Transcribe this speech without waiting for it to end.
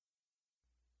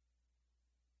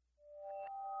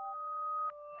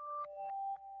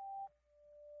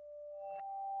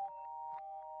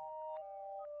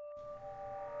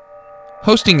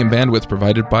Hosting and bandwidth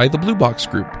provided by the Blue Box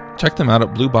Group. Check them out at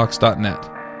bluebox.net.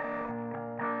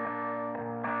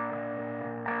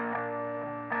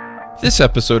 This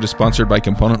episode is sponsored by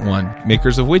Component One,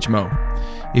 makers of Wijmo.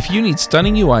 If you need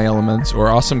stunning UI elements or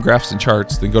awesome graphs and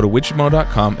charts, then go to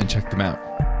wijmo.com and check them out.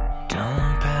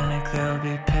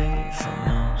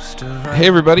 Hey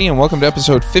everybody, and welcome to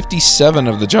episode 57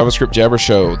 of the JavaScript Jabber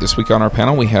Show. This week on our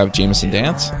panel we have Jameson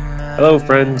Dance. Hello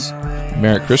friends.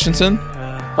 Merritt Christensen.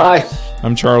 Hi.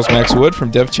 I'm Charles Max Wood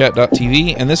from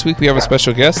devchat.tv, and this week we have a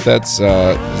special guest. That's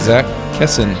Zach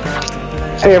Kessin.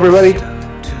 Hey everybody.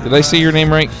 Did I say your name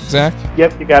right, Zach?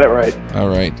 Yep, you got it right. All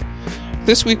right.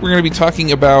 This week we're going to be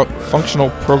talking about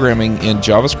functional programming in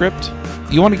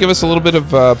JavaScript. You want to give us a little bit of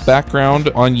background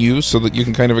on you so that you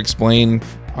can kind of explain,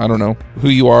 I don't know, who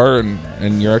you are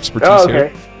and your expertise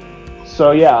here?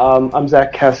 So I'm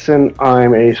Zach Kessin.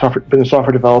 I'm been a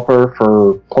software developer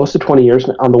for close to 20 years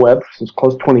on the web, since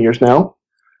close to 20 years now.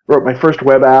 Wrote my first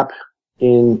web app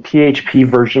in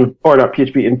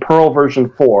in Perl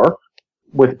version 4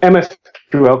 with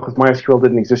MSQL, because MySQL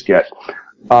didn't exist yet.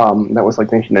 That was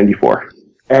like 1994.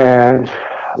 And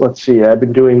let's see, I've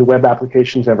been doing web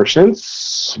applications ever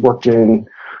since. Worked in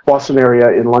Boston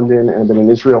area, in London, and been in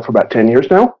Israel for about 10 years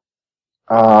now.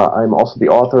 I'm also the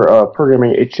author of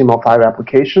Programming HTML5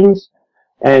 Applications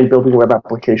and Building Web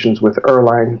Applications with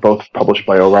Erlang, both published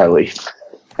by O'Reilly.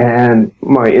 And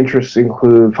my interests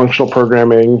include functional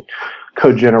programming,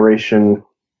 code generation,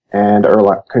 and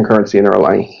concurrency in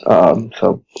Erlang.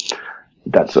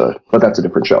 That's a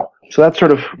different show. So that's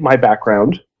sort of my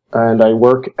background. And I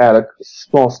work at a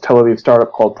small Tel Aviv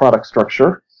startup called Product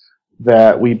Structure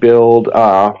that we build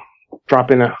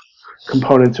drop-in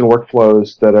components and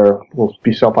workflows that will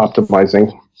be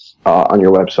self-optimizing on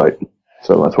your website.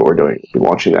 So that's what we're doing. We'll be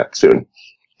launching that soon.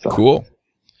 So. Cool.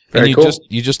 And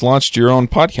you just launched your own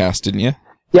podcast, didn't you?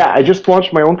 Yeah, I just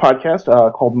launched my own podcast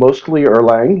called Mostly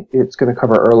Erlang. It's going to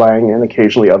cover Erlang and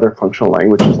occasionally other functional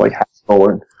languages like Haskell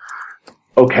and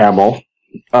OCaml.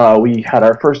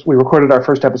 We recorded our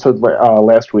first episode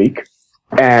last week,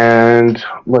 and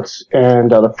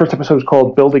the first episode is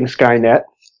called Building Skynet,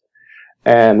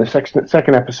 and the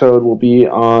second episode will be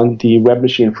on the Web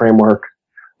Machine Framework,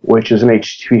 which is an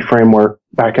HTTP framework,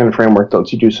 backend framework that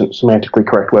lets you do some semantically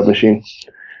correct web machine.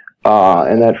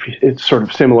 And that it's sort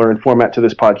of similar in format to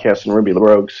this podcast in Ruby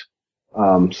Rogues.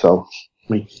 So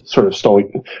we sort of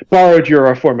borrowed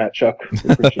your format, Chuck.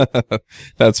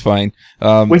 That's fine.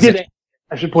 We did.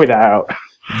 I should point that out.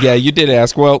 Yeah, you did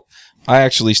ask. Well, I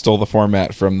actually stole the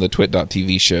format from the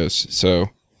twit.tv shows. So.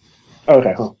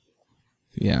 Okay. Cool.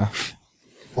 Yeah.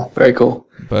 Very cool.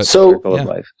 But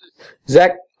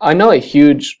Zach, I know a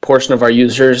huge portion of our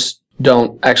users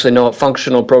don't actually know what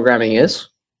functional programming is.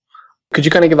 Could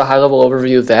you kind of give a high-level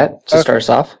overview of that to start us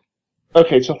off?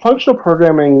 Okay, so functional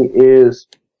programming is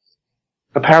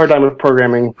a paradigm of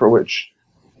programming for which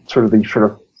sort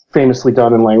of famously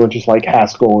done in languages like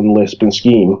Haskell and Lisp and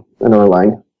Scheme and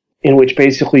Erlang, in which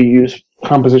basically you use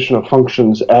composition of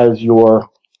functions as your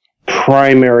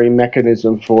primary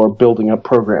mechanism for building up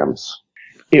programs.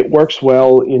 It works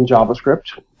well in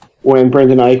JavaScript. When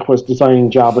Brendan Eich was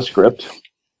designing JavaScript,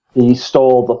 he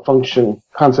stole the function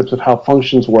concepts of how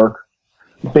functions work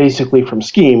basically from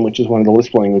Scheme, which is one of the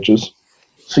Lisp languages.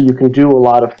 So you can do a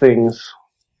lot of things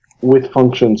with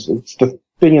functions. It's the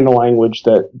thing in the language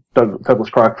that Douglas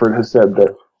Crockford has said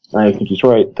that, and I think he's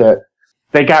right, that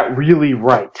they got really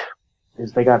right,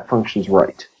 is they got functions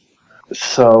right.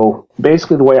 So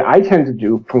basically the way I tend to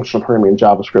do functional programming in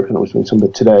JavaScript, and I was doing some of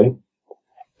it today,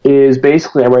 is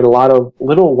basically I write a lot of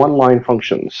little one-line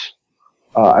functions.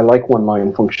 I like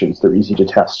one-line functions. They're easy to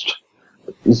test,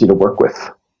 easy to work with.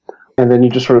 And then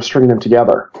you just sort of string them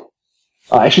together.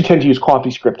 I actually tend to use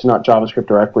CoffeeScript, not JavaScript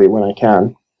directly when I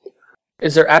can.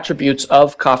 Is there attributes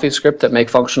of CoffeeScript that make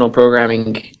functional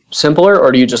programming simpler,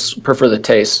 or do you just prefer the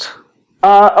taste?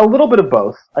 A little bit of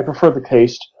both. I prefer the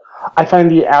taste. I find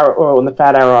the arrow and the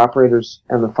fat arrow operators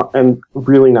and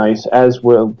really nice, as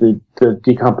will the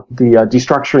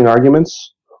destructuring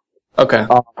arguments. Okay.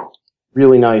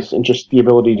 Really nice, and just the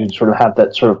ability to sort of have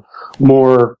that sort of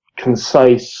more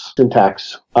concise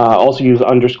syntax. Also use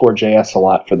 _JS a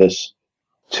lot for this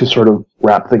to sort of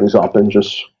wrap things up and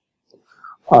just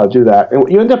do that. And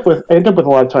I end up with a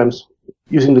lot of times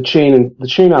using the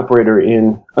chain operator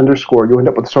in underscore. You end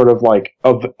up with sort of like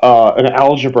an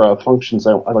algebra of functions.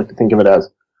 I like to think of it as,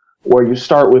 where you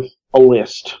start with a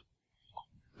list,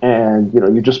 and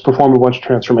you just perform a bunch of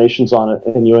transformations on it,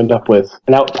 and you end up with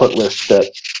an output list that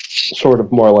sort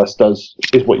of more or less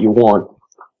is what you want.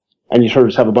 And you sort of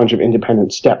just have a bunch of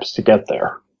independent steps to get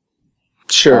there.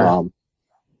 Sure.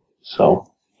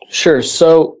 Sure.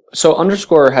 So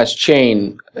underscore has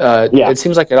chain. It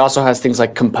seems like it also has things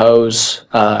like compose,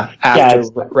 after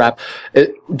wrap.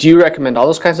 Do you recommend all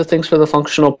those kinds of things for the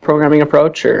functional programming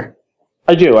approach, or?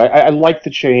 I do. I like the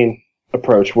chain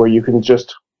approach where you can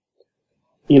just,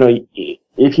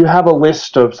 if you have a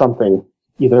list of something,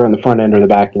 either on the front end or the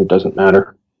back end, it doesn't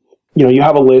matter. You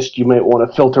have a list. You might want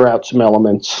to filter out some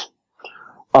elements.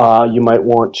 You might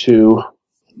want to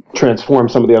transform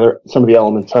some of the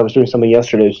elements. I was doing something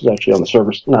yesterday. This is actually on the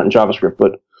server, not in JavaScript,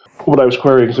 but when I was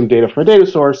querying some data from a data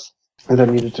source, and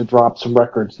then needed to drop some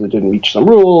records that didn't reach some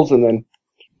rules, and then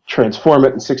transform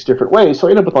it in 6 different ways. So I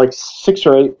end up with like 6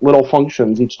 or 8 little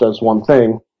functions, each does one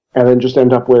thing, and then just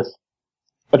end up with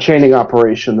a chaining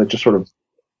operation that just sort of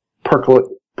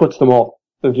puts them all,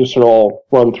 they just sort of all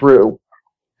run through.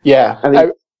 Yeah. And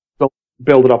then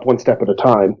build it up one step at a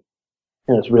time,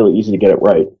 and it's really easy to get it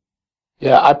right.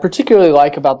 Yeah, I particularly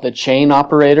like about the chain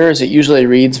operator is it usually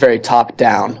reads very top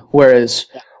down, whereas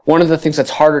one of the things that's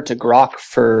harder to grok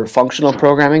for functional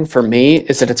programming for me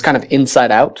is that it's kind of inside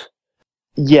out.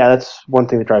 Yeah, that's one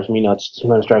thing that drives me nuts.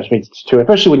 Sometimes drives me nuts too,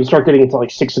 especially when you start getting into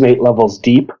like 6 and 8 levels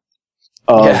deep.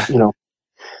 Function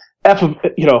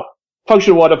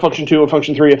 1, a function 2, a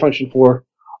function 3, a function 4.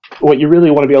 What you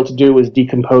really want to be able to do is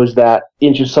decompose that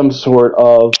into some sort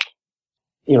of,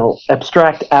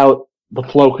 abstract out the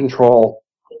flow control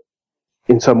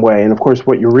in some way. And of course,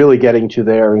 what you're really getting to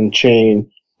there in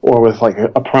chain or with like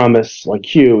a promise like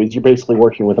Q is you're basically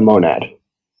working with a monad.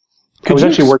 I was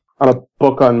actually working on a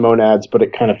book on monads, but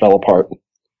it kind of fell apart.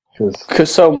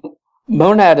 So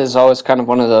monad is always kind of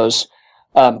one of those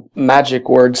magic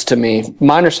words to me.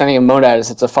 My understanding of monad is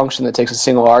it's a function that takes a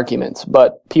single argument,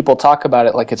 but people talk about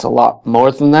it like it's a lot more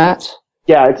than that.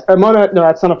 Yeah, it's a monad. No,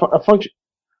 that's not a function.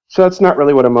 So that's not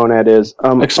really what a monad is.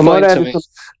 Explain a monad to me.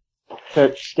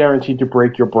 That's guaranteed to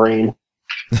break your brain.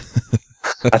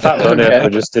 I thought monads were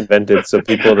just invented so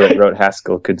people that wrote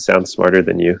Haskell could sound smarter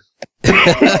than you.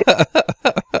 I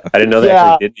didn't know they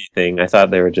actually did anything. I thought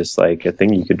they were just like a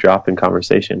thing you could drop in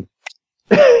conversation.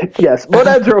 Yes,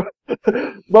 monads are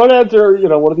one of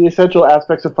the essential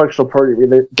aspects of functional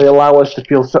programming. They allow us to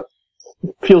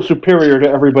feel superior to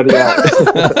everybody else.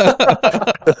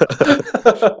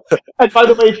 And by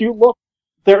the way, if you look,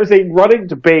 there is a running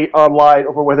debate online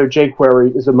over whether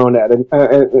jQuery is a monad, and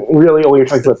really only you're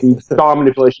talking about the DOM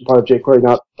manipulation part of jQuery,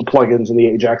 not the plugins and the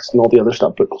Ajax and all the other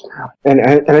stuff. But and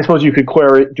I suppose you could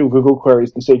do Google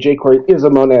queries and say jQuery is a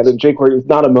monad and jQuery is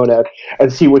not a monad,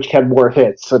 and see which had more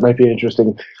hits. That might be an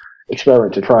interesting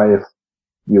experiment to try if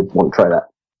you want to try that.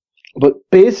 But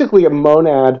basically, a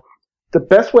monad, the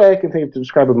best way I can think of to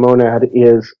describe a monad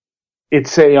is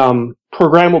it's a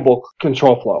programmable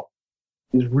control flow.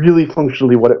 Is really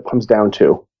functionally what it comes down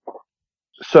to.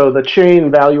 So the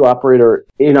chain value operator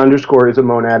in underscore is a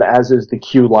monad, as is the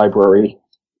Q library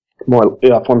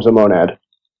forms a monad.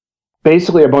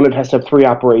 Basically, a monad has to have 3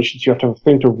 operations. You have to have a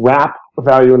thing to wrap a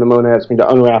value in the monad, something to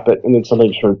unwrap it, and then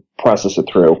something to sort of process it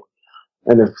through.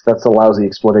 And if that's a lousy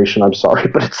explanation, I'm sorry,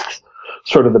 but it's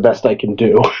sort of the best I can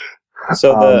do.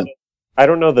 So I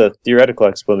don't know the theoretical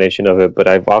explanation of it, but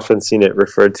I've often seen it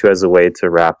referred to as a way to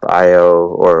wrap I/O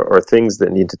or things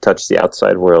that need to touch the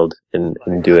outside world and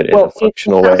do it in a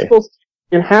functional way.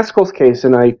 In Haskell's case,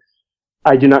 and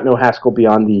I do not know Haskell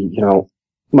beyond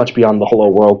much beyond the hello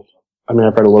world. I mean,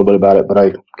 I've read a little bit about it, but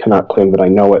I cannot claim that I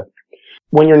know it.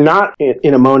 When you're not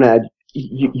in a monad,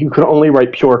 you can only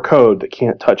write pure code that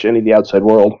can't touch any of the outside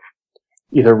world,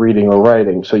 either reading or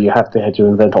writing. So you have to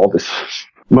invent all this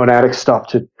monadic stuff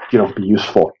to be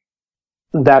useful.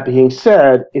 That being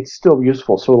said, it's still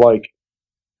useful. So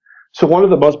one of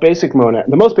the most basic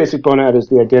monad is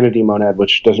the identity monad,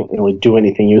 which doesn't really do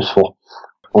anything useful,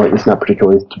 or at least not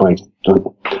particularly to my.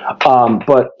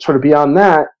 But sort of beyond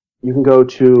that, you can go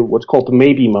to what's called the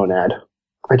maybe monad.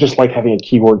 I just like having a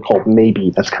keyword called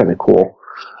maybe. That's kind of cool.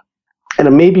 And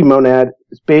a maybe monad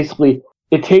is basically,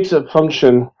 it takes a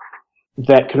function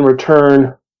that can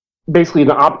return think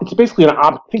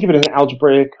of it as an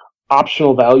algebraic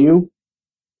optional value.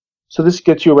 So this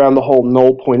gets you around the whole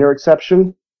null pointer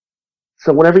exception.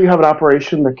 So whenever you have an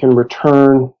operation that can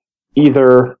return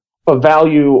either a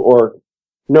value or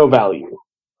no value.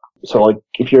 So like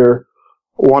if you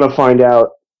want to find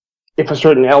out if a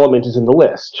certain element is in the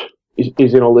list,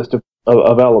 is in a list of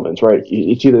elements, right?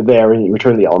 It's either there and you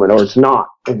return the element, or it's not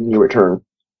and you return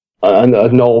a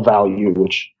null value,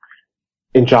 which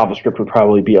in JavaScript would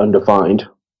probably be undefined.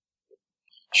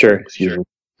 Sure. Excuse me.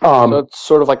 So it's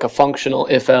sort of like a functional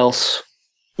if-else.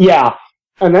 Yeah.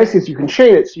 And nice is you can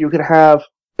chain it, so you can have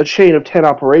a chain of 10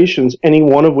 operations, any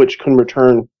one of which can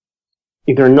return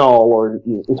either null or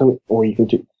you can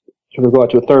do sort of go out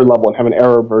to a third level and have an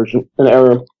error version. An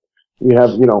error, you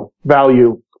have,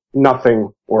 value,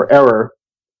 nothing, or error,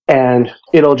 and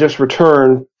it'll just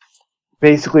return.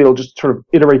 Basically, it'll just sort of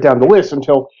iterate down the list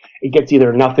until it gets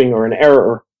either nothing or an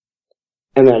error.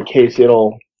 In that case,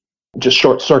 it'll just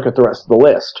short circuit the rest of the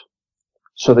list,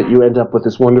 so that you end up with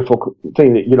this wonderful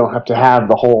thing that you don't have to have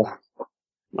the whole.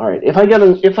 All right, if I get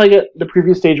the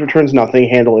previous stage returns nothing,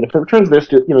 handle it. If it returns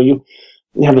this, you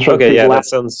have the okay. Yeah, that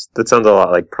sounds a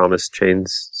lot like promise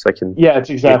chains. So I can it's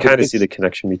exactly. You kind of see the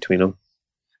connection between them.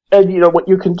 And what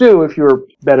you can do if you're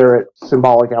better at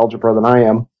symbolic algebra than I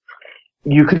am,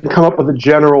 you can come up with a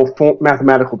general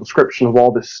mathematical description of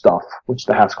all this stuff, which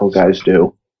the Haskell guys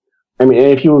do. I mean,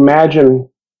 if you imagine,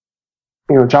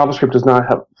 JavaScript does not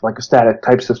have like a static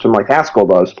type system like Haskell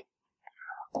does,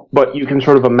 but you can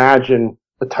sort of imagine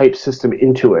a type system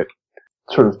into it,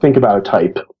 sort of think about a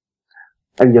type.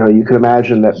 And, you can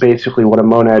imagine that basically what a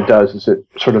monad does is it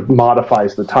sort of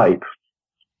modifies the type,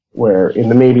 where in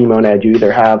the maybe monad you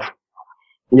either have,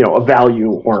 a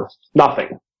value or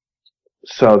nothing,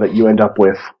 so that you end up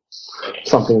with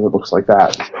something that looks like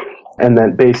that. And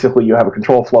then basically you have a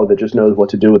control flow that just knows what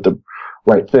to do with the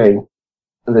right thing,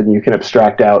 and then you can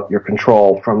abstract out your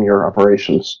control from your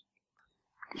operations.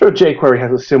 So jQuery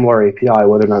has a similar API.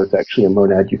 Whether or not it's actually a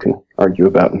monad, you can argue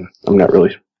about, and I'm not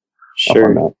really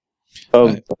sure. Up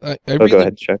on that. Go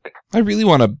ahead, Chuck. I really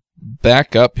want to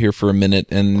back up here for a minute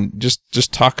and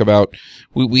just talk about.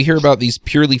 We hear about these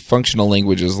purely functional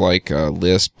languages like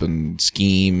Lisp and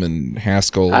Scheme and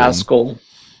Haskell. What's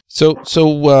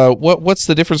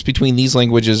the difference between these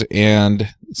languages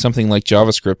and something like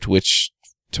JavaScript, which,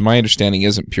 to my understanding,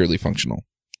 isn't purely functional?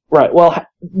 Right. Well,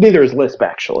 neither is Lisp,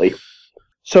 actually.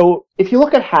 So if you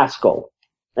look at Haskell,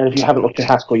 and if you haven't looked at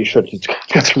Haskell, you should. It's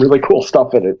got some really cool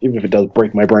stuff in it, even if it does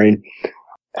break my brain.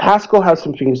 Haskell has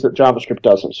some things that JavaScript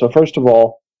doesn't. So first of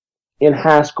all, in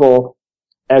Haskell,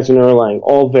 as in Erlang,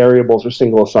 all variables are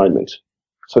single assignment.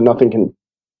 So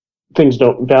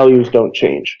values don't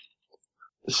change.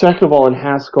 Second of all, in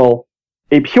Haskell,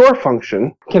 a pure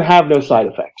function can have no side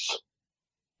effects.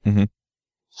 Mm-hmm.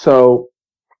 So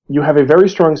you have a very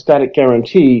strong static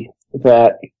guarantee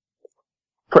that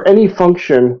for any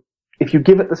function, if you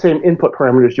give it the same input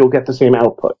parameters, you'll get the same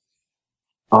output.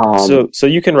 So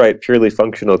you can write purely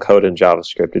functional code in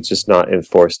JavaScript. It's just not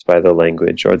enforced by the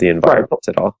language or the environment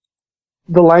at all.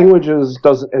 The languages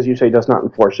does not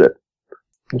enforce it.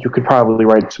 You could probably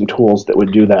write some tools that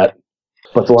would do that,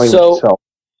 but the language itself.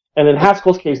 And in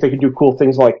Haskell's case, they can do cool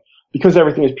things like, because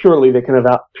everything is purely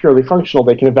functional,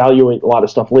 they can evaluate a lot of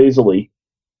stuff lazily,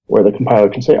 where the compiler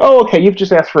can say, "Oh, okay, you've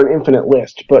just asked for an infinite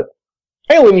list, but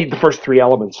I only need the first 3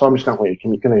 elements, so I'm just not going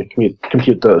to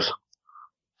compute those."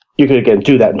 You can, again,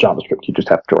 do that in JavaScript. You just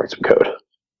have to write some code.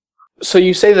 So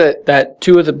you say that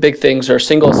 2 of the big things are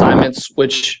single assignments,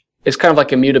 which is kind of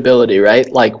like immutability, right?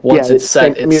 Like once it's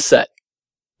set, it's set.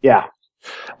 Yeah.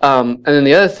 And then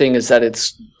the other thing is that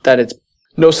it's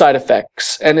no side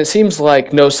effects. And it seems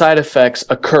like no side effects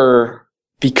occur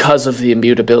because of the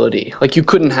immutability. Like you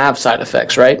couldn't have side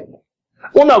effects, right?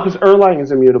 Well, no, because Erlang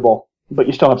is immutable, but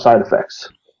you still have side effects.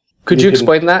 Could you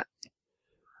explain that?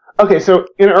 Okay, so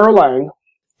in Erlang,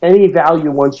 any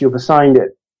value once you've assigned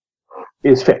it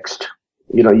is fixed.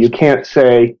 You can't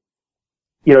say,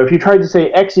 if you tried to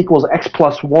say x equals x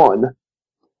plus 1,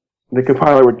 the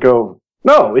compiler would go,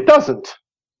 "No, it doesn't,"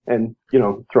 and,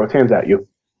 throw its hands at you.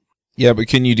 Yeah, but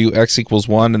can you do x equals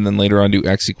 1 and then later on do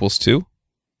x equals 2?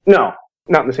 No,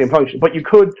 not in the same function. But you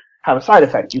could have a side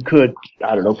effect. You could,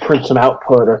 print some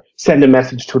output or send a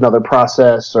message to another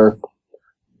process or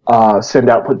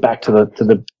send output back to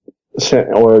the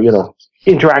or,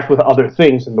 interact with other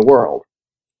things in the world.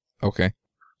 Okay.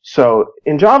 So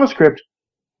in JavaScript,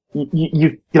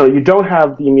 you don't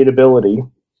have the immutability,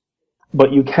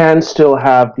 but you can still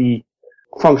have the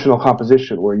functional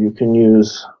composition where you can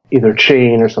use either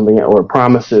chain or something or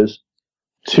promises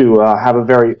to have a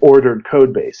very ordered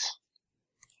code base.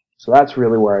 So that's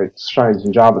really where it shines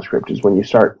in JavaScript, is when you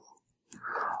start,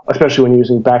 especially when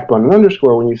using backbone and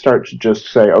underscore, when you start to just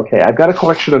say, okay, I've got a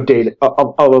collection of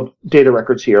data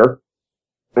records here,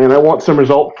 and I want some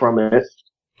result from it,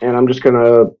 and I'm just going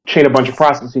to chain a bunch of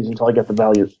processes until I get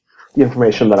the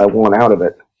information that I want out of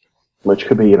it, which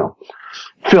could be,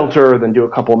 filter, then do a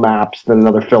couple maps, then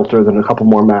another filter, then a couple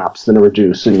more maps, then a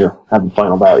reduce, and you have the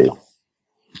final value.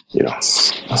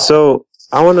 So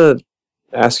I want to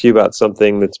ask you about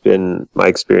something that's been my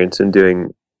experience in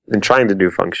trying to do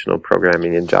functional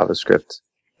programming in JavaScript.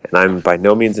 And I'm by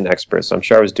no means an expert, so I'm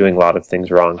sure I was doing a lot of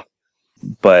things wrong.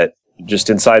 But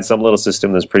just inside some little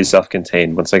system that's pretty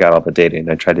self-contained, once I got all the data,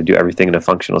 and I tried to do everything in a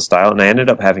functional style, and I ended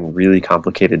up having really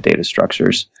complicated data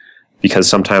structures. because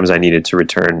sometimes I needed to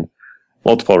return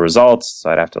multiple results.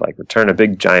 So I'd have to like return a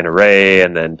big giant array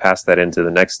and then pass that into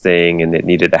the next thing. And it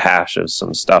needed a hash of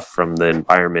some stuff from the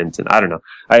environment. And I don't know.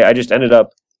 I just ended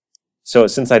up, so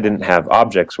since I didn't have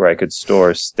objects where I could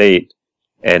store state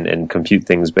and compute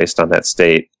things based on that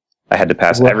state, I had to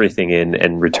pass everything in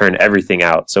and return everything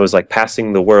out. So it was like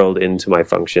passing the world into my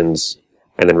functions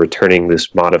and then returning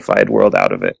this modified world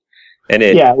out of it. And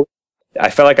I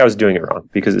felt like I was doing it wrong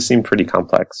because it seemed pretty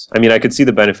complex. I mean, I could see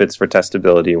the benefits for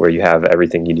testability where you have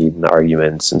everything you need in the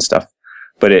arguments and stuff,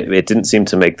 but it didn't seem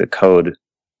to make the code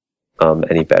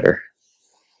any better.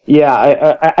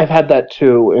 Yeah, I've had that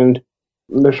too, and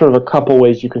there's sort of a couple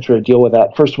ways you can sort of deal with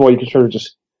that. First of all, you can sort of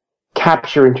just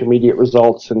capture intermediate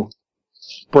results and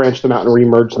branch them out and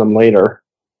remerge them later.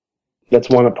 That's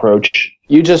one approach.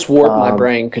 You just warped my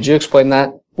brain. Could you explain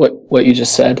that? What you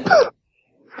just said?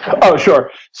 Oh,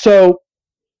 sure. So,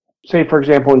 say, for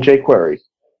example, in jQuery,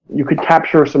 you could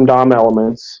capture some DOM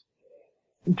elements,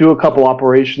 do a couple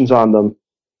operations on them,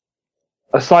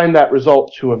 assign that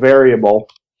result to a variable,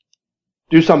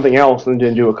 do something else, and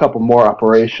then do a couple more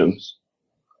operations.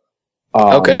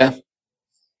 Okay.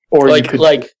 Or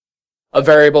like a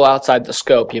variable outside the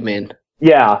scope, you mean?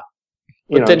 Yeah.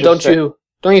 But then don't you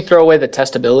throw away the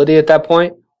testability at that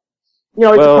point?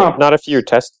 It's not if you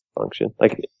test function.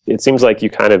 Like it seems like you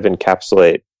kind of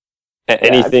encapsulate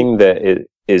anything that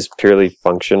is purely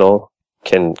functional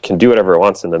can do whatever it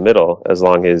wants in the middle as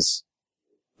long as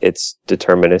it's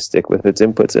deterministic with its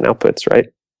inputs and outputs, right?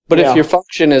 But if your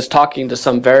function is talking to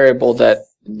some variable that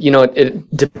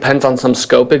it depends on some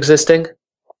scope existing.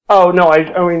 Oh no,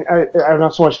 I mean I'm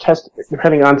not so much test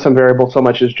depending on some variable so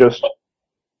much as just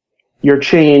your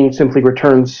chain simply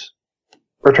returns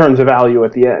a value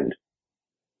at the end.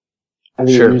 And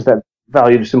then you use that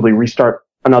value to simply restart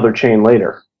another chain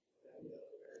later.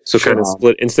 So kind of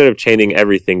split, instead of chaining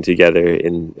everything together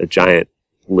in a giant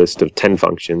list of 10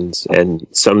 functions, and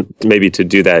maybe to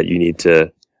do that you need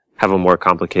to have a more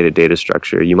complicated data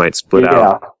structure. You might split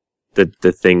out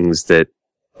the things that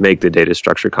make the data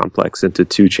structure complex into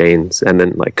 2 chains and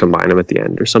then like combine them at the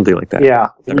end or something like that. Yeah,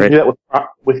 you can do that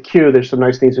with Q. There's some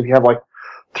nice things. If you have like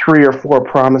 3 or 4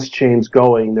 promise chains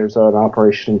going, there's an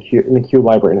operation in the Q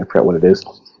library, and I forget what it is,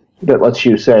 that lets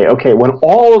you say, okay, when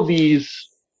all of these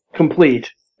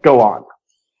complete, go on.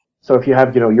 So if you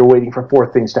have, you're waiting for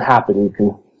 4 things to happen, you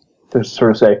can just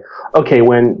sort of say, okay,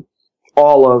 when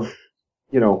all of,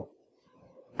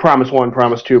 promise 1,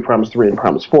 promise 2, promise 3, and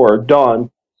promise 4 are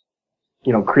done,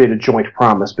 create a joint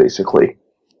promise, basically.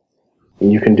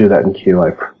 And you can do that in Q.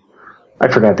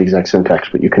 I forgot the exact syntax,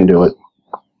 but you can do it.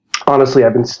 Honestly,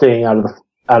 I've been staying out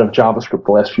of JavaScript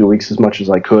the last few weeks as much as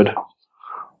I could.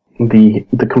 The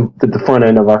front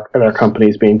end of our company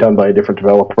is being done by a different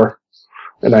developer,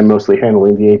 and I'm mostly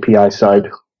handling the API side.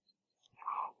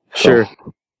 Sure.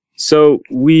 So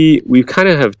we kind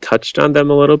of have touched on them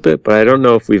a little bit, but I don't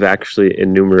know if we've actually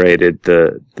enumerated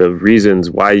the reasons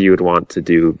why you would want to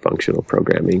do functional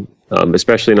programming,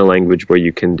 especially in a language where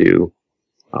you can do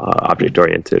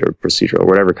object-oriented or procedural,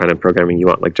 whatever kind of programming you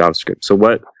want, like JavaScript. So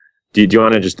do you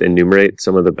want to just enumerate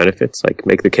some of the benefits, like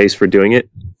make the case for doing it?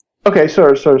 Okay,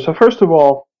 so first of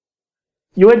all,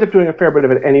 you end up doing a fair bit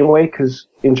of it anyway, because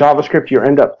in JavaScript you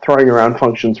end up throwing around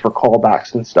functions for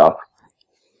callbacks and stuff.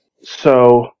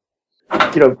 So,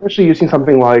 especially using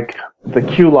something like the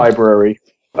Q library,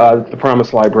 the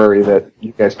promise library that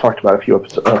you guys talked about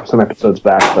some episodes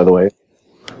back, by the way.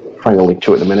 Find a link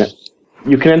to it in a minute.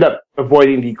 You can end up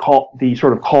avoiding the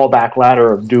sort of callback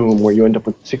ladder of doom, where you end up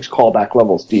with 6 callback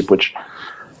levels deep, which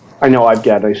I know I've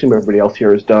got. I assume everybody else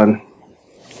here has done.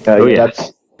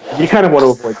 You kind of want to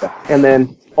avoid that. And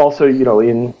then also,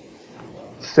 in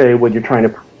say when you're trying to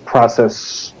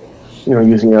process,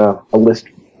 using a list,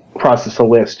 process a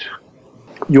list,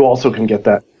 you also can get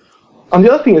that. And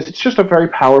the other thing is, it's just a very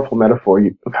powerful metaphor,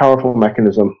 a powerful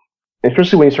mechanism,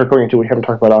 especially when you start going into, we haven't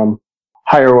talked about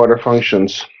higher order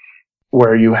functions,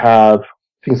 where you have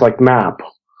things like map,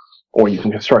 or you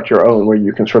can construct your own, where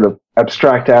you can sort of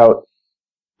abstract out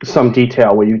some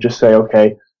detail, where you just say,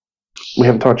 okay, we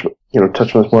haven't touched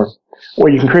on this more,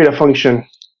 where you can create a function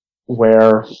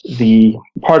where the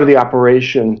part of the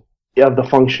operation of the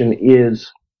function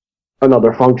is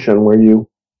another function, where you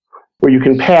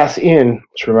can pass in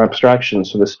sort of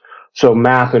abstractions. So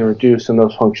map and reduce and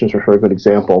those functions are sort of good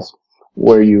examples,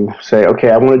 where you say,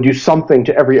 okay, I want to do something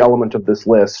to every element of this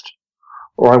list,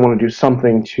 or I want to do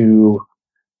something to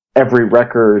every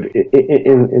record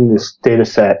in this data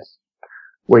set,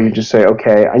 where you just say,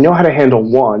 okay, I know how to handle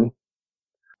one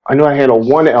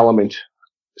element,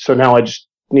 so now I just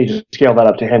need to scale that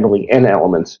up to handling n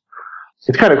elements.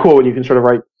 It's kind of cool when you can sort of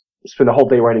write spend a whole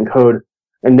day writing code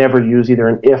and never use either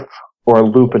an if or a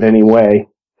loop in any way.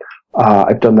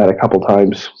 I've done that a couple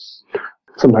times,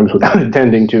 sometimes without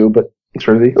intending to, but it's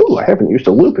sort of I haven't used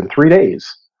a loop in 3 days.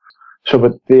 So,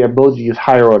 but the ability to use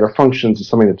higher order functions is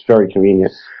something that's very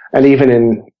convenient. And even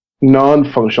in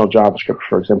non-functional JavaScript,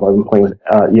 for example, I've been playing with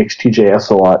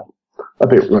EXTJS a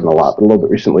little bit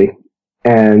recently.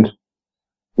 And,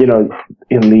 in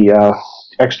the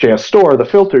XJS store, the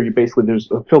filter,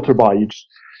 there's a filter body.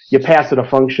 You pass it a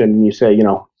function and you say,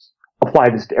 apply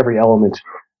this to every element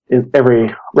in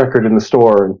every record in the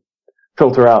store and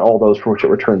filter out all those for which it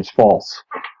returns false,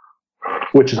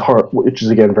 which is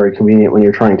again very convenient when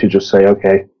you're trying to just say,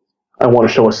 okay, I want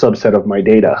to show a subset of my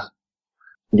data.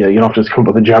 You don't have to just come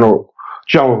up with a general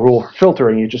rule for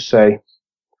filtering. You just say,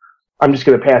 I'm just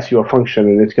going to pass you a function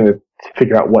and it's going to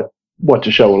figure out what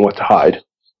to show and what to hide.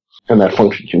 And that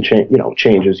function can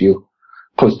change as you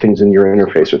put things in your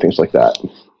interface or things like that.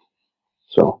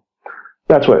 So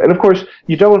that's what, and of course,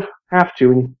 you don't have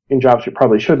to, in JavaScript, you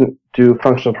probably shouldn't do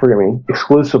functional programming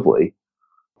exclusively.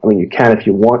 I mean, you can if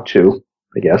you want to,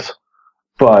 I guess,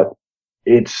 but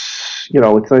it's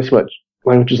nice about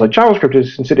languages like JavaScript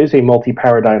is, since it is a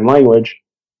multi-paradigm language,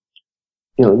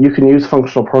 you can use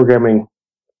functional programming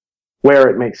where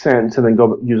it makes sense and then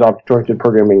go use object-oriented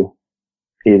programming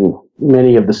in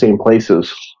many of the same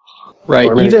places. Right.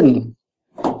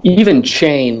 Even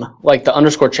chain, like the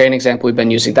underscore chain example we've been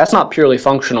using, that's not purely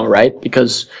functional, right?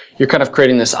 Because you're kind of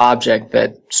creating this object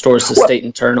that stores the state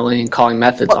internally and calling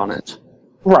methods on it.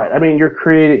 Right. I mean, you're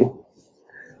creating,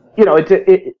 it's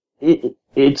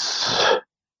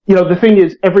the thing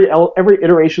is every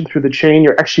iteration through the chain,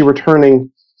 you're actually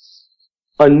returning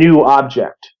a new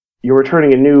object. You're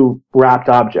returning a new wrapped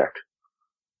object.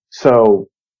 So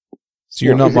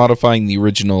you're not modifying the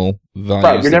original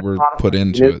values that were put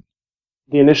into it.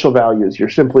 The initial values. You're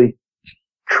simply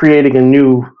creating a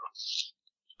new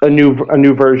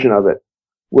version of it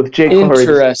with jQuery.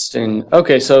 Interesting.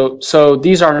 Okay, so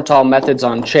these aren't all methods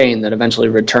on chain that eventually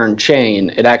return chain.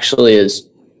 It actually is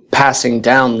passing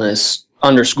down this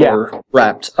underscore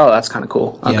wrapped. Oh, that's kind of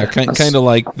cool. Okay. Yeah, kind of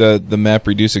like the map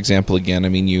reduce example again. I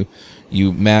mean, you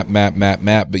map,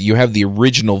 but you have the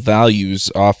original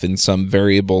values off in some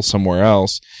variable somewhere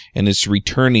else, and it's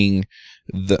returning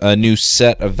a new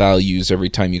set of values every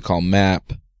time you call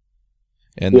map.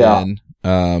 And then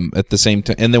at the same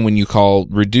time, and then when you call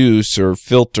reduce or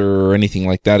filter or anything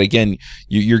like that, again,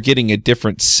 you're getting a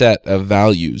different set of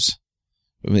values.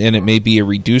 And it may be a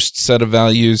reduced set of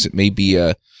values, it may be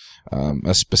a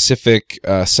specific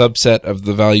subset of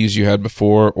the values you had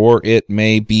before, or it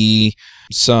may be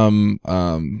some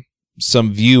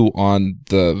view on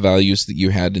the values that you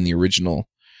had in the original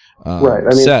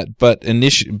set, but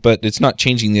it's not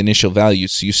changing the initial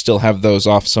values, so you still have those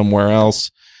off somewhere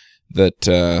else that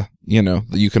that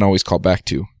you can always call back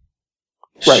to.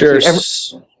 Right. Sure.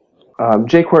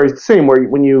 jQuery is the same, where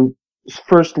when you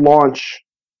first launch,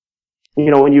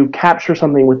 when you capture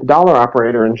something with the dollar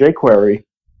operator in jQuery,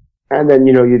 and then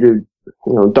you do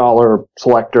dollar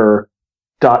selector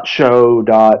dot show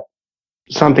dot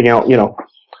something else,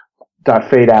 dot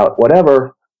fade out,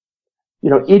 whatever.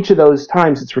 Each of those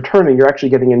times it's returning, you're actually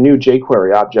getting a new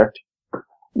jQuery object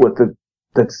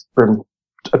that's from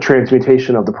a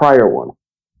transmutation of the prior one.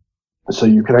 So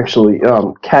you can actually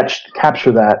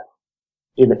capture that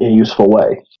in a useful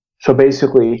way. So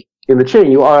basically, in the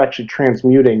chain, you are actually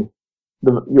transmuting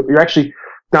you're actually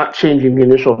not changing the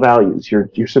initial values.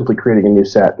 You're simply creating a new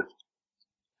set.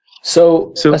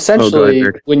 So essentially,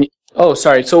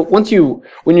 So when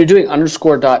you're doing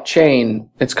underscore dot chain,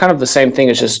 it's kind of the same thing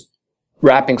as just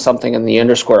wrapping something in the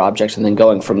underscore object and then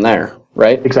going from there,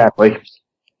 right? Exactly.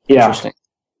 Yeah. Interesting.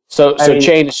 So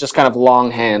chain is just kind of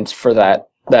longhand for that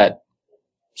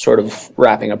sort of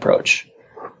wrapping approach.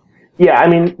 Yeah, I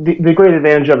mean, the great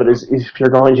advantage of it is if you're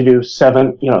going to do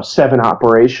seven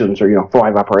operations or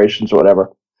 5 operations or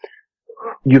whatever,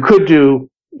 you could do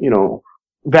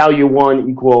value 1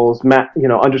 equals map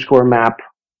underscore map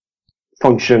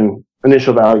function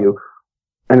initial value,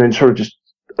 and then sort of just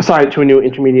assign it to a new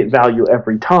intermediate value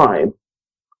every time.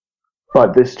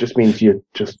 But this just means it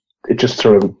just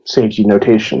sort of saves you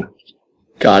notation.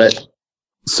 Got it.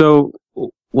 So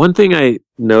one thing I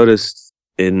noticed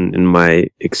in my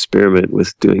experiment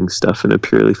with doing stuff in a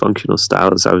purely functional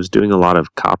style is I was doing a lot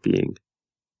of copying.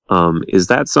 Is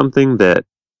that something that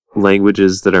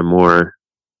languages that are more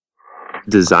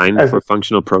designed for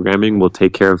functional programming will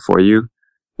take care of for you?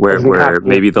 Where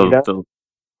maybe they'll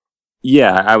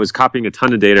yeah, I was copying a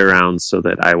ton of data around so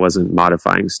that I wasn't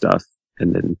modifying stuff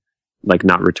and then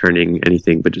not returning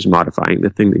anything, but just modifying the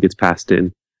thing that gets passed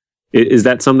in. Is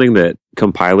that something that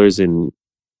compilers in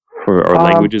Or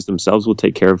languages themselves will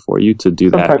take care of for you to do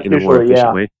that in a more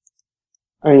efficient way?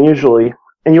 I mean, usually.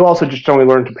 And you also just only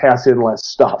learn to pass in less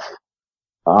stuff.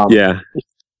 Yeah.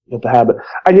 With the habit.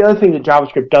 And the other thing that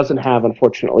JavaScript doesn't have,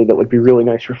 unfortunately, that would be really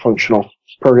nice for functional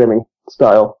programming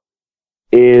style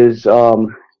is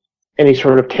any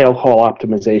sort of tail call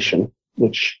optimization,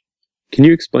 which... Can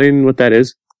you explain what that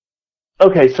is?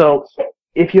 Okay, so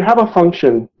if you have a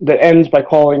function that ends by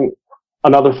calling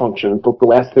another function, but the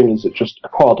last thing is it just a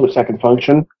call to a second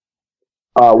function,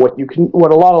 what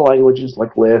a lot of languages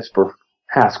like Lisp or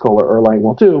Haskell or Erlang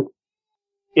will do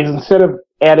is instead of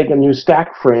adding a new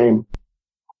stack frame,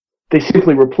 they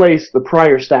simply replace the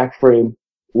prior stack frame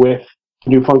with a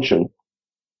new function.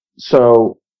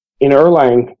 So in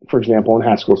Erlang, for example, in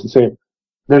Haskell, it's the same.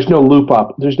 There's no loop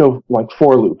up. There's no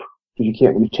for loop because you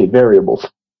can't mutate variables.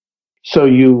 So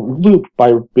you loop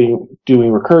by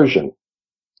doing recursion.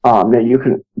 Now you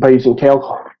can, by using a tail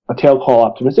call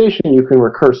optimization, you can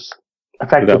recurse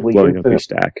effectively without blowing up your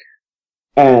stack,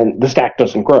 and the stack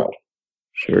doesn't grow.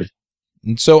 Sure.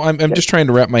 And so I'm just trying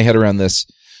to wrap my head around this.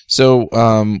 So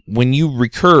when you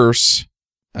recurse,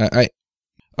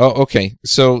 okay.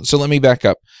 So let me back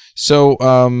up. So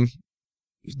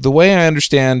the way I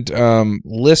understand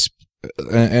Lisp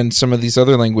and some of these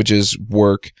other languages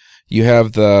work, you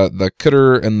have the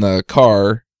cutter and the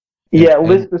car. Yeah,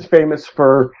 Lisp is famous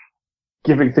for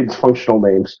giving things functional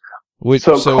names.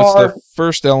 So it's the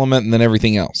first element and then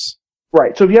everything else.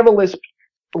 Right. So if you have a Lisp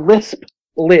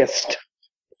list,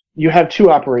 you have two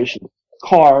operations.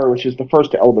 Car, which is the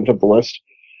first element of the list,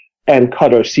 and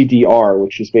cutter, CDR,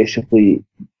 which is basically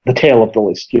the tail of the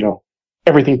list,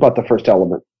 everything but the first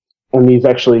element. And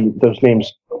those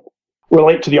names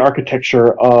relate to the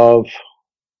architecture of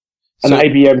an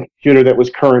IBM computer that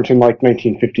was current in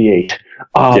 1958.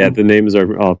 The names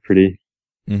are all pretty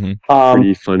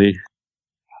funny.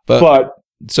 But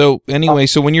so anyway,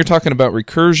 so when you're talking about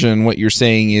recursion, what you're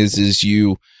saying is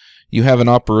you have an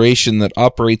operation that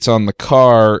operates on the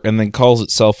car and then calls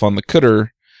itself on the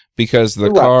cutter because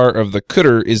the car of the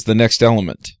cutter is the next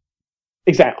element.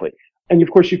 Exactly. And of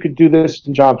course you could do this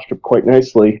in JavaScript quite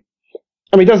nicely.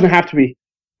 I mean, it doesn't have to be.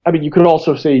 I mean, you could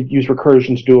also use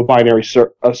recursion to do a binary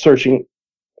searching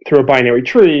through a binary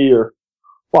tree or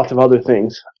lots of other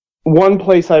things. One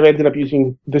place I've ended up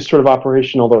using this sort of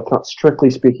operation, although it's not strictly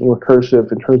speaking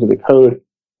recursive in terms of the code,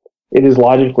 it is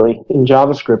logically in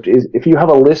JavaScript, is if you have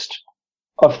a list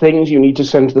of things you need to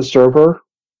send to the server,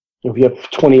 if you have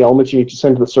 20 elements you need to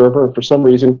send to the server, and for some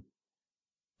reason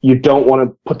you don't want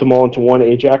to put them all into one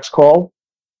AJAX call,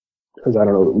 because, I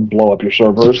don't know, it would blow up your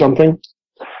server or something.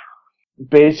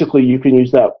 Basically, you can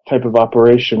use that type of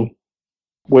operation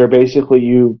where basically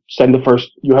you send the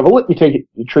first, you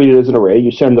treat it as an array,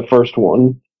 you send the first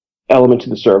one element to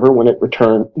the server when the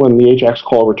AJAX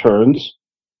call returns.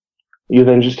 You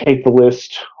then just take the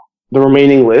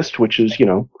remaining list, which is,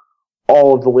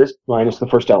 all of the list minus the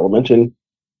first element, and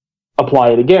apply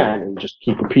it again, and just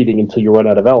keep repeating until you run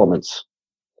out of elements.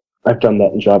 I've done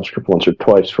that in JavaScript once or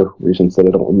twice for reasons that I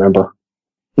don't remember.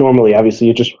 Normally, obviously,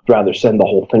 you'd just rather send the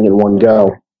whole thing in one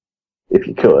go, if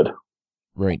you could.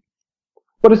 Right.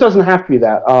 But it doesn't have to be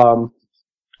that.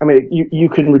 I mean, you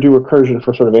can do recursion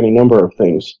for sort of any number of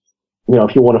things.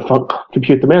 If you want to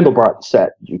compute the Mandelbrot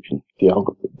set,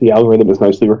 the algorithm is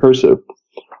nicely recursive.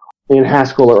 In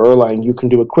Haskell or Erlang, you can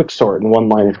do a quicksort in one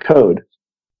line of code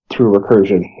through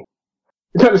recursion.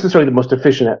 It's not necessarily the most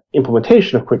efficient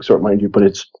implementation of quicksort, mind you, but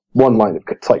it's one line of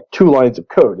code. It's like 2 lines of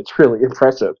code. It's really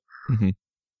impressive. Mm-hmm.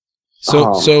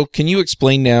 So can you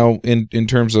explain now in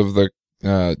terms of the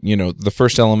the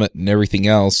first element and everything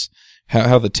else,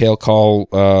 how the tail call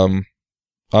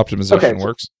optimization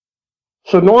works?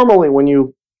 So normally when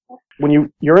you're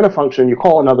in a function, you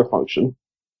call another function,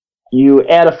 you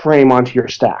add a frame onto your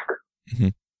stack. Mm-hmm.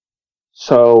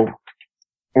 So,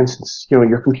 and since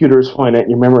your computer is finite,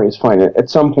 your memory is finite, at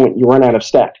some point you run out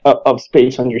of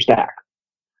space on your stack.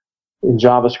 In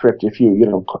JavaScript, if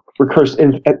you recurse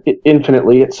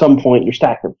infinitely, at some point your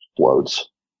stack explodes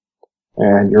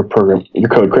and your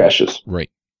code crashes. Right.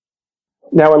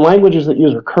 Now, in languages that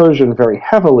use recursion very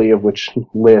heavily, of which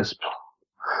Lisp,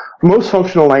 most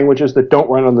functional languages that don't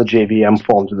run on the JVM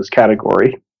fall into this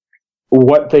category.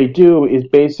 What they do is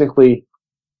basically,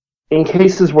 in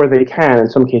cases where they can, in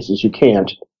some cases you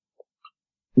can't,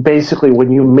 basically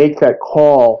when you make that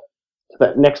call to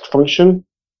that next function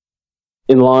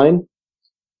in line,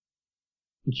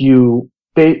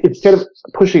 instead of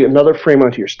pushing another frame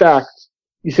onto your stack,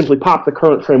 you simply pop the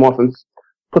current frame off and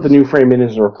put the new frame in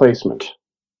as a replacement.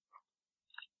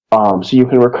 So you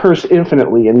can recurse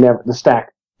infinitely in the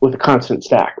stack with a constant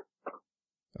stack.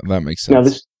 That makes sense.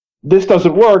 Now this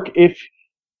doesn't work if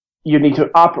you need to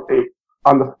operate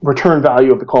on the return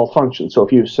value of the call function. So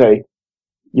if you say,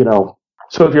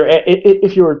 so if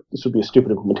you're this would be a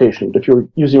stupid implementation, but if you're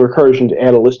using recursion to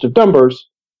add a list of numbers,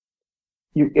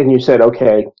 you said,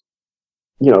 okay,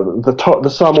 the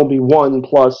sum will be 1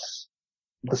 plus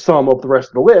the sum of the rest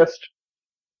of the list,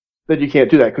 then you can't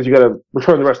do that because you got to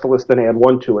return the rest of the list, then add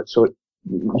 1 to it. So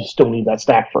you still need that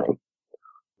stack frame.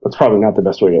 That's probably not the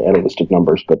best way to add a list of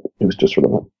numbers, but it was just sort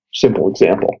of a simple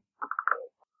example.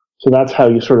 So that's how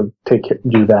you sort of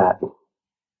do that.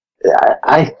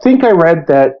 I think I read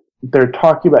that they're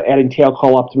talking about adding tail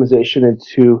call optimization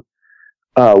into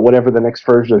whatever the next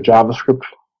version of JavaScript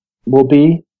will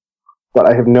be, but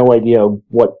I have no idea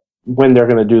when they're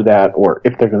going to do that, or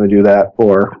if they're going to do that,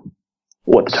 or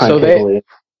what the timetable is.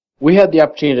 We had the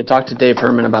opportunity to talk to Dave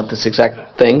Herman about this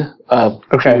exact thing a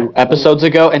few episodes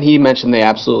ago, and he mentioned they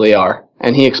absolutely are,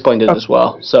 and he explained it as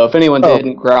well. So if anyone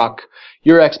didn't grok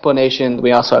your explanation,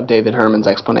 we also have David Herman's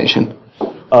explanation.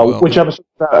 Which episode?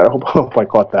 I hope I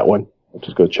caught that one. I'll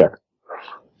just go check.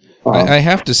 I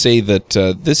have to say that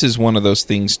this is one of those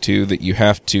things, too, that you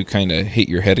have to kind of hit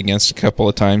your head against a couple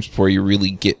of times before you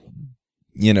really get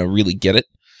it.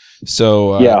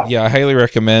 So, I highly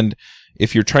recommend,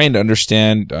 if you're trying to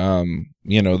understand,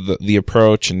 the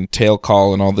approach and tail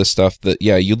call and all this stuff, that,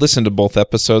 you listen to both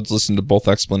episodes, listen to both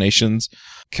explanations,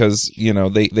 because,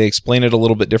 they explain it a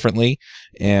little bit differently,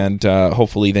 and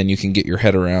hopefully then you can get your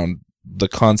head around the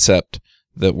concept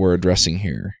that we're addressing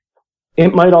here.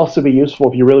 It might also be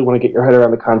useful if you really want to get your head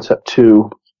around the concept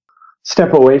to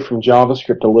step away from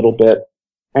JavaScript a little bit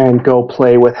and go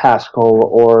play with Haskell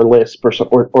or Lisp or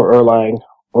Erlang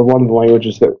or one of the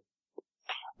languages that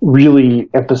really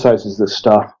emphasizes this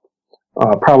stuff,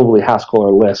 probably Haskell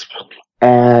or Lisp,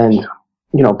 and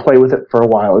play with it for a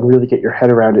while and really get your head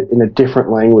around it in a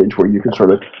different language where you can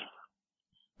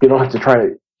you don't have to try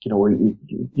to, where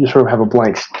you sort of have a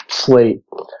blank slate.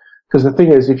 Because the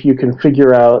thing is, if you can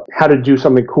figure out how to do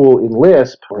something cool in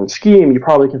Lisp or in Scheme, you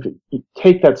probably can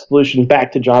take that solution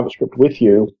back to JavaScript with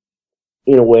you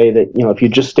in a way that, if you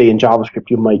just stay in JavaScript,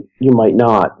 you might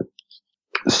not.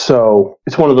 So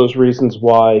it's one of those reasons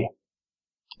why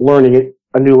learning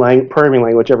a new programming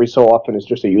language every so often is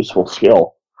just a useful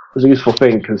skill. It's a useful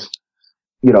thing because,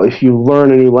 if you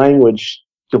learn a new language,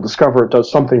 you'll discover it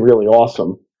does something really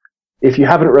awesome. If you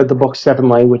haven't read the book 7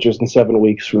 Languages in 7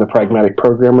 Weeks from the Pragmatic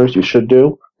Programmers, you should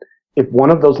do. If one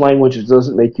of those languages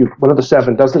one of the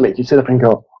 7 doesn't make you sit up and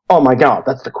go, oh my God,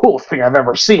 that's the coolest thing I've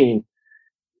ever seen,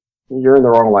 you're in the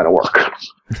wrong line of work.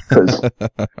 Because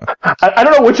I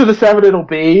don't know which of the 7 it'll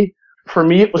be. For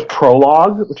me, it was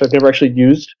Prolog, which I've never actually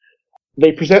used.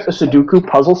 They present a Sudoku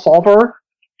puzzle solver,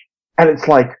 and it's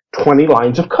like 20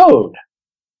 lines of code.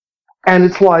 And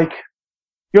it's like,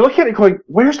 you're looking at it going,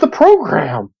 where's the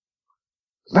program?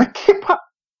 That can't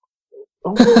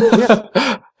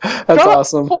That's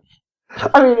awesome.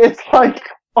 I mean, it's like,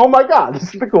 oh my God,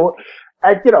 this is the cool.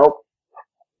 And,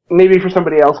 maybe for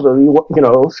somebody else, it'll be,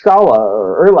 Scala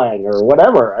or Erlang or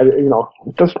whatever.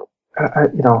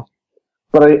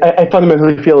 But I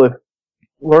fundamentally feel that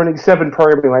learning 7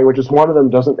 programming languages, one of them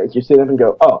doesn't make you sit up and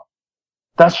go, oh,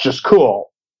 that's just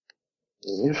cool.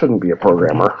 You shouldn't be a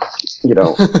programmer,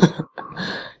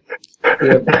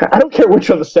 I don't care which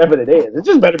of the 7 it is. It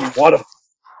just better be one of them,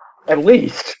 at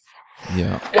least.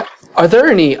 Yeah. Are there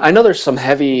any? I know there's some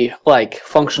heavy,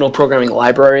 functional programming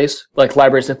libraries,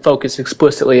 libraries that focus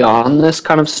explicitly on this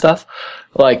kind of stuff.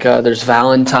 There's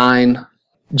Valentine.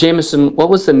 Jameson, what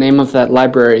was the name of that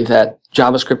library that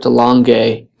JavaScript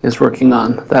Elongay is working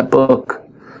on? That book.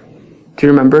 Do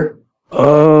you remember?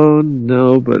 Oh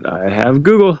no, but I have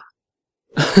Google.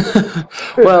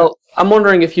 Well, I'm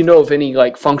wondering if you know of any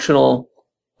functional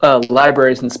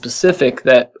libraries in specific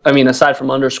that, aside from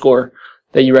Underscore,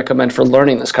 that you recommend for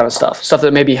learning this kind of stuff. Stuff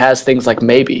that maybe has things like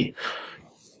Maybe.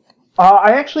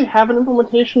 I actually have an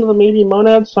implementation of the Maybe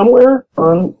monad somewhere.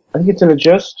 I think it's in a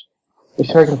gist. Let me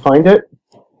see if I can find it.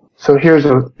 So here's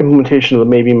an implementation of the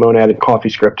Maybe monad in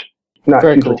CoffeeScript. Not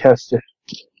Very hugely cool. tested.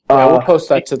 Yeah, we'll post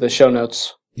that to the show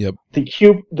notes. Yep. The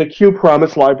Q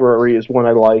Promise library is one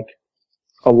I like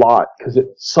a lot because it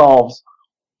solves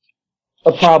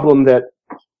a problem that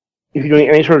if you're doing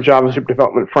any sort of JavaScript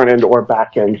development, front end or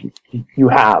back end, you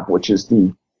have, which is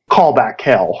the callback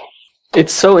hell.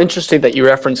 It's so interesting that you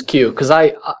reference Q because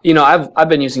I've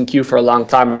been using Q for a long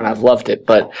time and I've loved it,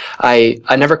 but I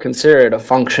never considered it a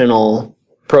functional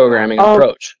programming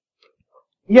approach.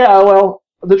 Yeah, well,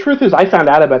 the truth is I found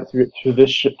out about it through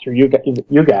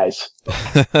you guys.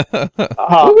 I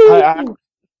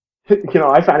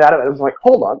found out about it. I was like,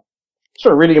 hold on.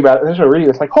 Started reading about it. I started reading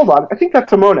it. It's like, hold on. I think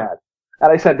that's a monad.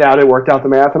 And I sat down and worked out the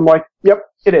math. And I'm like, yep,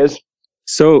 it is.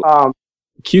 So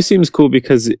Q seems cool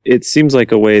because it seems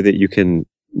like a way that you can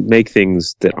make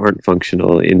things that aren't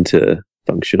functional into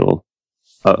functional,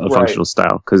 functional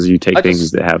style. Because you take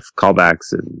things that have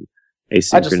callbacks and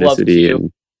asynchronicity,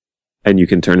 and you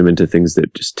can turn them into things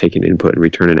that just take an input and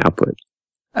return an output.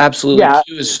 Absolutely.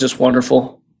 Q is just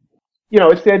wonderful.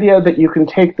 It's the idea that you can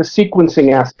take the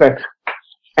sequencing aspect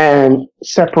and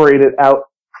separate it out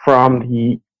from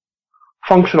the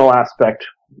functional aspect,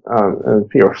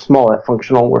 small f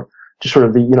functional, where just sort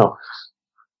of the,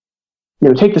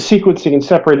 take the sequencing and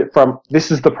separate it from,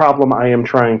 this is the problem I am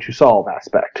trying to solve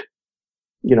aspect.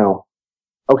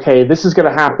 Okay, this is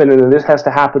going to happen, and then this has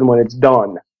to happen when it's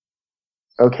done.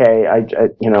 Okay, I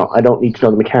don't need to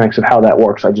know the mechanics of how that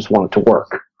works. I just want it to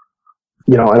work.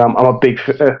 And I'm a big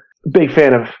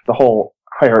fan of the whole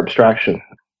higher abstraction.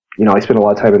 I spend a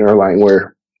lot of time in Erlang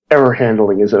where error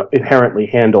handling is inherently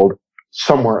handled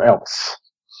somewhere else.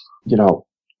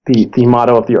 The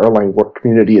motto of the Erlang work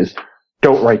community is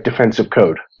don't write defensive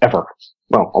code ever.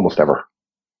 Well, almost ever.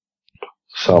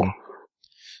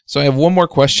 So I have one more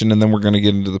question, and then we're going to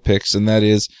get into the picks, and that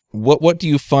is, what do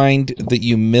you find that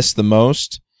you miss the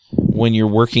most when you're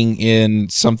working in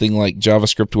something like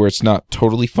JavaScript where it's not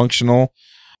totally functional,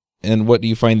 and what do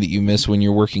you find that you miss when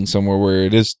you're working somewhere where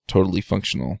it is totally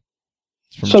functional?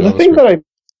 So the thing that I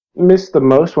miss the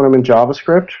most when I'm in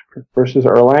JavaScript versus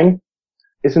Erlang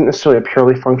isn't necessarily a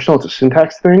purely functional, it's a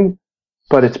syntax thing,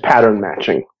 but it's pattern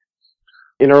matching.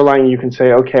 In Erlang, you can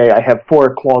say, okay, I have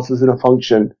 4 clauses in a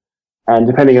function, and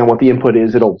depending on what the input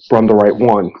is, it'll run the right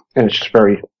one. And it's just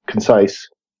very concise.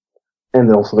 And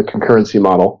then also the concurrency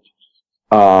model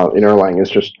in Erlang is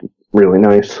just really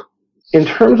nice. In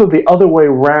terms of the other way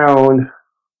around,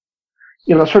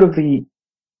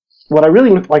 what I really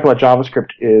like about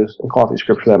JavaScript is, and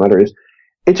CoffeeScript for that matter, is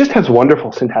it just has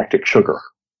wonderful syntactic sugar.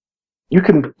 You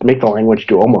can make the language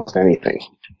do almost anything.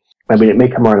 I mean, it may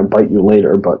come around and bite you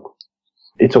later, but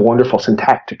it's a wonderful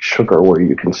syntactic sugar where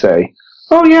you can say,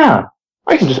 oh yeah,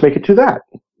 I can just make it do that.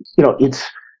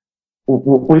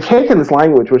 We've taken this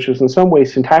language, which is in some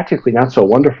ways syntactically not so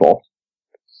wonderful,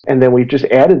 and then we've just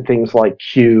added things like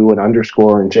Q and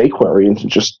underscore and jQuery, and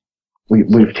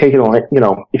we've taken,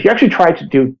 if you actually tried to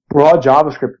do raw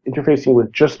JavaScript interfacing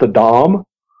with just the DOM,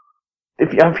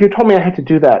 if you told me I had to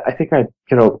do that, I think I'd,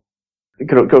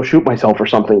 go shoot myself or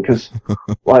something, because,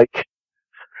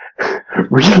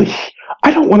 really,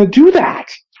 I don't want to do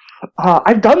that.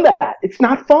 I've done that. It's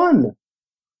not fun.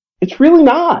 It's really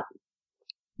not.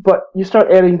 But you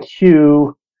start adding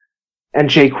Q and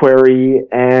jQuery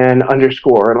and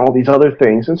underscore and all these other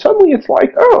things, and suddenly it's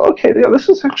like, oh, okay, this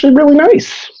is actually really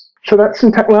nice. So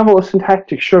that level of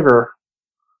syntactic sugar,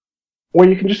 where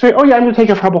you can just say, oh yeah, I'm going to take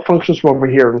a couple functions from over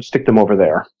here and stick them over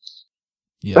there.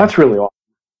 Yeah. That's really awesome.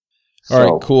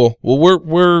 All right, cool. Well,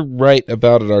 we're right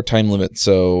about at our time limit,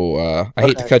 so I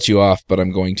hate to cut you off, but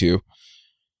I'm going to.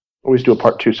 Always do a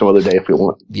part 2 some other day if we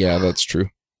want. Yeah, that's true.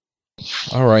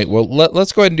 All right, well,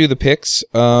 let's go ahead and do the picks.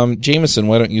 Jameson,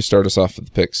 why don't you start us off with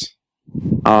the picks?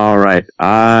 All right,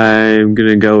 I'm going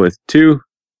to go with 2.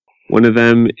 One of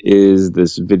them is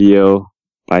this video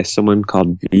by someone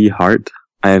called V Hart.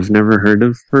 I've never heard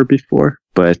of her before,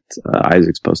 but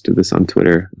Isaac's posted this on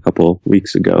Twitter a couple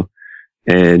weeks ago,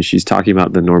 and she's talking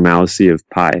about the normalcy of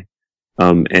pi.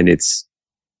 And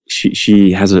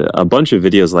she has a bunch of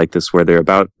videos like this where they're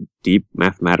about deep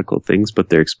mathematical things, but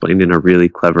they're explained in a really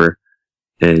clever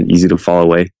and easy to follow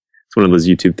way. It's one of those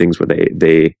YouTube things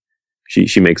where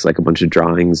she makes like a bunch of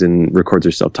drawings and records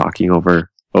herself talking over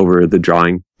the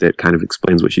drawing that kind of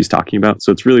explains what she's talking about.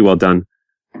 So it's really well done.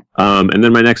 And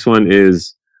then my next one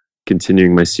is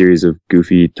continuing my series of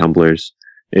goofy Tumblrs.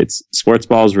 It's sports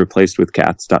balls replaced with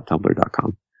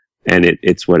cats.tumblr.com. And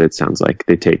it's what it sounds like.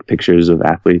 They take pictures of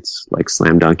athletes like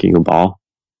slam dunking a ball,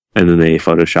 and then they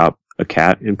Photoshop a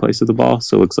cat in place of the ball.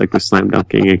 So it looks like they're slam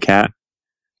dunking a cat.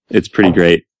 It's pretty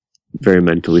great. Very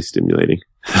mentally stimulating.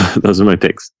 Those are my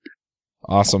picks.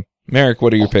 Awesome. Merrick,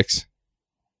 what are your picks?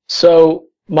 So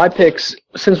my picks,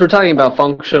 since we're talking about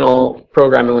functional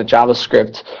programming with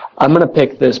JavaScript, I'm going to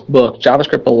pick this book,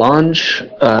 JavaScript Allonge.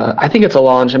 I think it's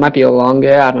Allonge. It might be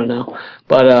Allonge. I don't know.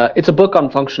 But it's a book on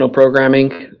functional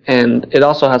programming, and it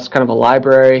also has kind of a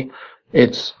library.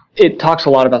 It talks a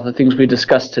lot about the things we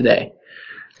discussed today.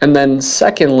 And then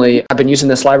secondly, I've been using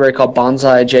this library called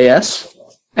Bonsai.js,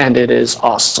 and it is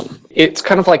awesome. It's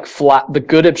kind of like the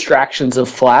good abstractions of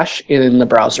Flash in the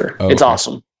browser. Oh, it's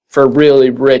awesome for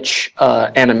really rich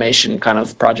animation kind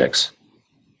of projects.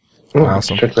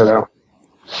 Awesome. Check that out.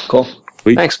 Cool.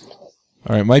 Sweet. Thanks.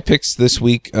 All right, my picks this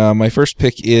week. My first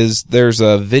pick is there's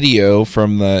a video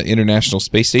from the International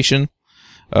Space Station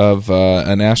of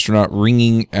an astronaut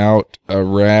wringing out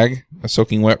a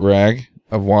soaking wet rag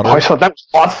of water. Oh, I thought that was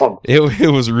awesome.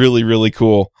 It was really, really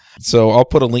cool. So I'll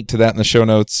put a link to that in the show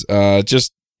notes.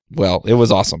 It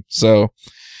was awesome. So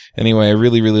anyway, I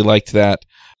really, really liked that.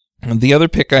 And the other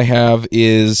pick I have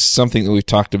is something that we've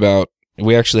talked about.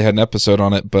 We actually had an episode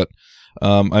on it, but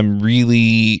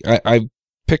I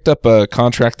picked up a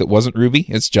contract that wasn't Ruby.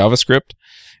 It's JavaScript.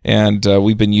 And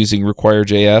we've been using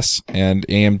Require.js and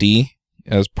AMD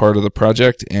as part of the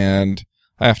project. And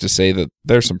I have to say that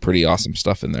there's some pretty awesome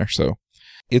stuff in there. So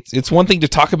it's one thing to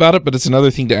talk about it, but it's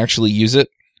another thing to actually use it.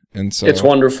 And so it's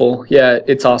wonderful. Yeah,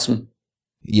 it's awesome.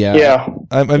 Yeah.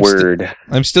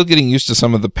 I'm still getting used to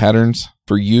some of the patterns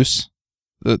for use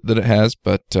that it has,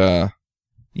 but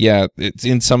it's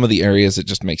in some of the areas it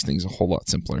just makes things a whole lot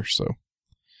simpler. So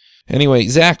anyway,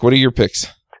 Zach, what are your picks?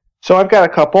 So I've got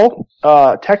a couple.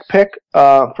 Tech pick.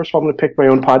 First of all, I'm going to pick my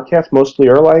own podcast, Mostly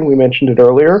Erlang. We mentioned it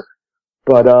earlier,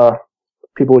 but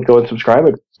people would go and subscribe.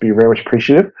 I'd be very much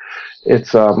appreciative.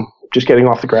 It's just getting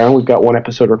off the ground. We've got one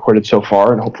episode recorded so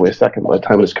far, and hopefully a second by the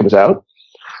time this comes out.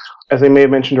 As I may have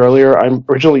mentioned earlier, I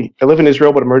live in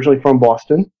Israel, but I'm originally from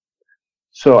Boston.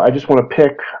 So I just want to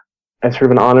pick, as sort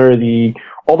of an honor,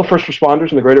 all the first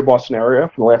responders in the greater Boston area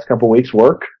from the last couple of weeks'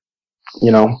 work.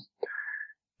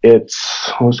 It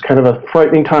was kind of a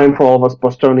frightening time for all of us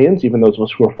Bostonians, even those of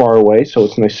us who are far away. So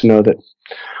it's nice to know that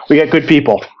we got good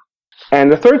people.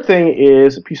 And the third thing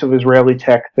is a piece of Israeli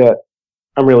tech that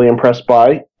I'm really impressed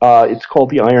by. It's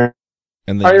called the Iron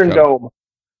Dome.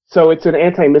 So it's an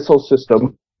anti-missile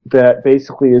system that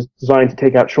basically is designed to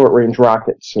take out short-range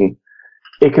rockets. And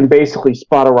it can basically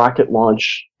spot a rocket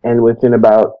launch, and within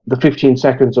about the 15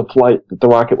 seconds of flight that the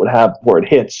rocket would have before it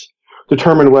hits,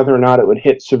 determine whether or not it would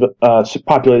hit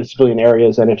populated civilian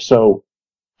areas, and if so,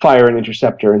 fire an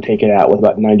interceptor and take it out with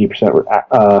about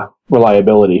 90%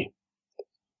 reliability.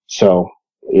 So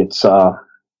it's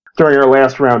during our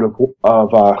last round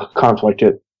of conflict,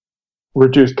 it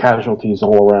reduced casualties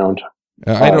all around.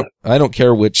 I don't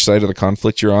care which side of the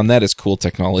conflict you're on. That is cool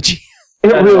technology.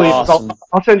 It really is.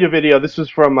 I'll send you a video. This is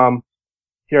from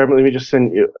here. Let me just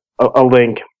send you a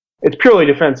link. It's purely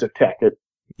defensive tech.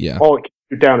 All it can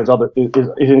shoot down is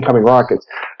incoming rockets.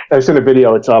 I sent a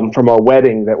video. It's from a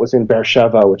wedding that was in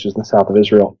Beersheba, which is in the south of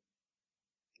Israel.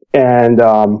 And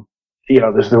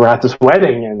we're at this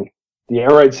wedding, and the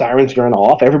air raid sirens are going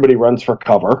off. Everybody runs for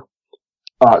cover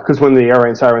because when the air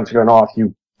raid sirens are going off,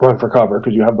 you run for cover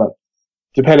because you have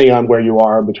depending on where you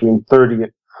are, between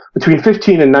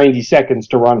 15 and 90 seconds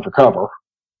to run for cover.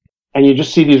 And you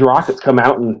just see these rockets come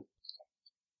out and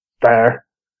there,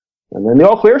 and then the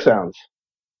all clear sounds.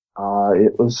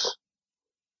 It was,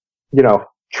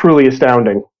 truly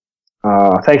astounding.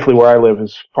 Thankfully, where I live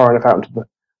is far enough out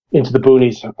into the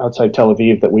boonies outside Tel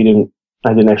Aviv that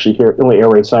I didn't actually hear. The only air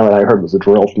raid siren I heard was a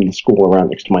drill from the school around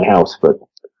next to my house. But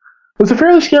it was a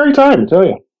fairly scary time, I tell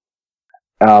you.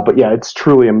 But yeah, it's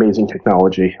truly amazing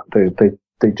technology.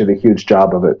 They did a huge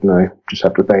job of it, and I just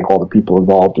have to thank all the people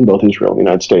involved in both Israel and the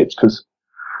United States, because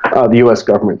the U.S.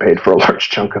 government paid for a large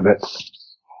chunk of it.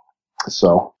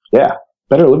 So, yeah,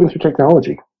 better living through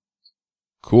technology.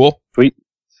 Cool. Sweet.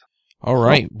 All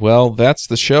right. Well, that's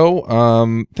the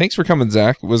show. Thanks for coming,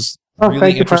 Zach. It was a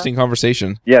really interesting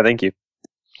conversation. Yeah, thank you.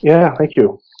 Yeah, thank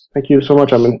you. Thank you so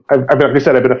much. Like I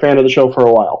said, I've been a fan of the show for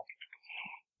a while.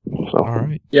 So. All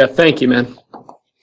right. Yeah, thank you, man.